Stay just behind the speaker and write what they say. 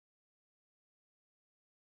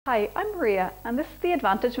Hi, I'm Maria and this is the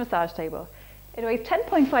Advantage massage table. It weighs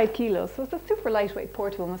 10.5 kilos, so it's a super lightweight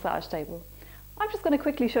portable massage table. I'm just going to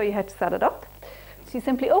quickly show you how to set it up. So you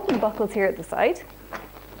simply open the buckles here at the side,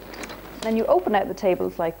 then you open out the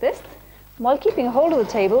tables like this. And while keeping a hold of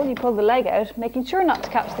the table, you pull the leg out, making sure not to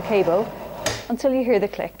catch the cable until you hear the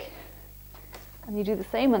click. And you do the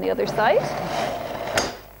same on the other side.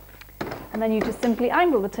 And then you just simply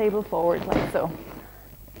angle the table forward like so.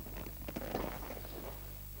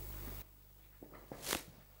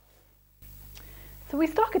 So we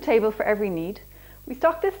stock a table for every need. We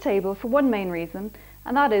stock this table for one main reason,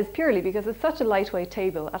 and that is purely because it's such a lightweight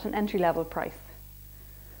table at an entry-level price.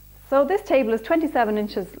 So this table is 27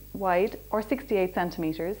 inches wide or 68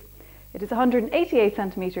 centimetres. It is 188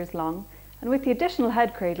 centimetres long, and with the additional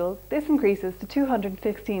head cradle, this increases to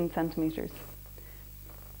 216 centimetres.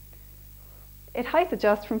 It height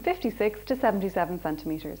adjusts from 56 to 77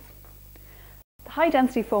 centimetres. The high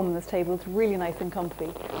density foam in this table is really nice and comfy.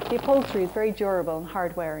 The upholstery is very durable and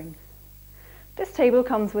hard wearing. This table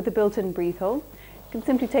comes with a built-in breathe hole. You can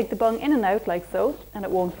simply take the bung in and out like so and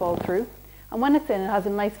it won't fall through. And when it's in, it has a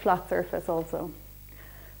nice flat surface also.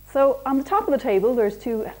 So on the top of the table there's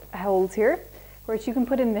two holes here which you can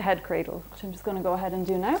put in the head cradle, which I'm just going to go ahead and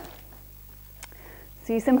do now.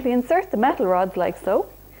 So you simply insert the metal rods like so.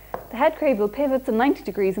 The head cradle pivots at 90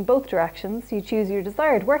 degrees in both directions, so you choose your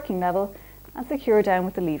desired working level and secure down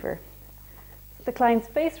with the lever. So the client's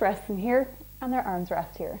face rests in here and their arms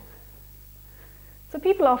rest here. So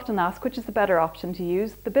people often ask which is the better option to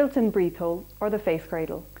use, the built-in breathe hole or the face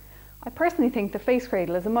cradle. I personally think the face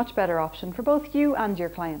cradle is a much better option for both you and your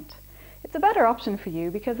client. It's a better option for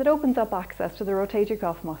you because it opens up access to the rotator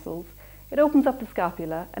cuff muscles, it opens up the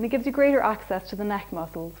scapula, and it gives you greater access to the neck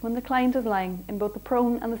muscles when the client is lying in both the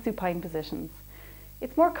prone and the supine positions.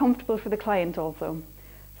 It's more comfortable for the client also.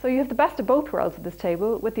 So you have the best of both worlds at this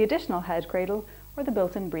table with the additional head cradle or the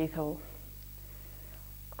built-in breathe hole.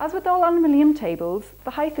 As with all aluminium tables, the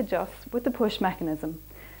height adjusts with the push mechanism.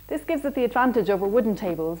 This gives it the advantage over wooden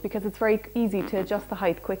tables because it's very easy to adjust the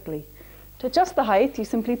height quickly. To adjust the height, you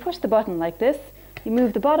simply push the button like this, you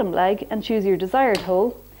move the bottom leg and choose your desired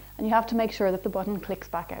hole, and you have to make sure that the button clicks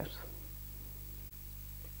back out.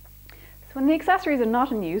 So when the accessories are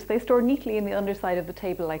not in use, they store neatly in the underside of the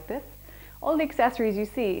table like this. All the accessories you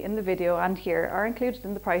see in the video and here are included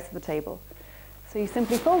in the price of the table. So you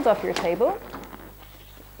simply fold up your table,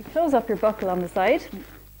 you close up your buckle on the side,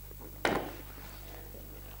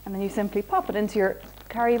 and then you simply pop it into your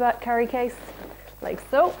carry case like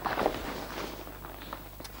so.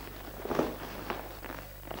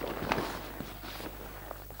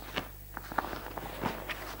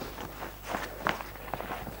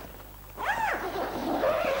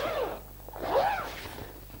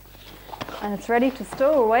 And it's ready to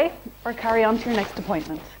stow away or carry on to your next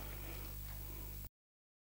appointment.